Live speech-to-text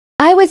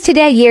I was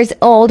today years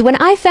old when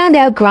I found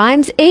out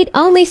Grimes ate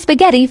only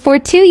spaghetti for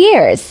 2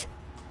 years.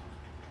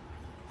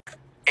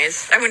 I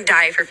wouldn't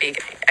die for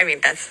vegan. I mean,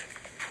 that's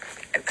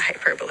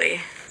hyperbole.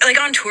 Like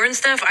on tour and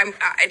stuff, I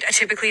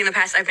typically in the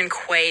past I've been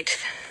quite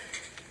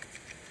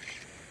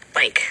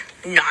like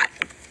not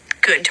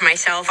good to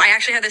myself. I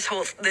actually had this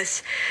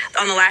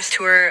on the last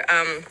tour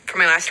for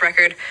my last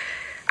record.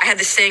 I had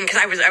this thing because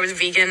I was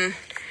vegan.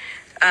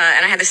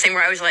 And I had this thing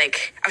where I was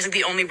like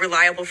the only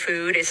reliable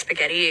food is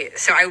spaghetti.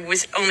 So I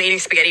was only eating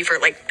spaghetti for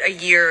like a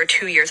year or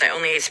 2 years. I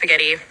only ate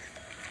spaghetti.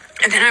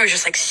 And then I was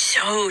just like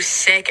so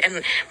sick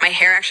and my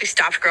hair actually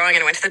stopped growing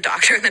and I went to the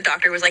doctor and the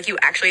doctor was like, you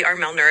actually are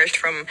malnourished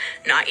from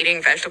not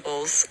eating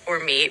vegetables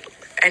or meat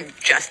and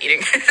just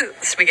eating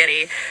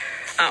spaghetti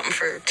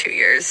for 2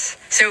 years.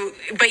 So,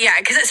 but yeah,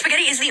 because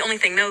spaghetti is the only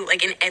thing though,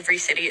 like in every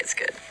city it's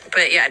good.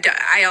 But yeah,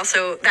 I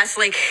also, that's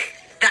like,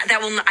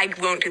 I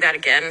won't do that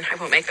again. I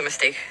won't make the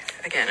mistake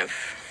again of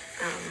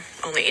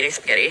only eating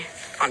spaghetti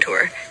on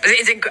tour. But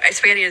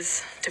spaghetti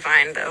is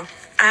divine though.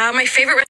 My favorite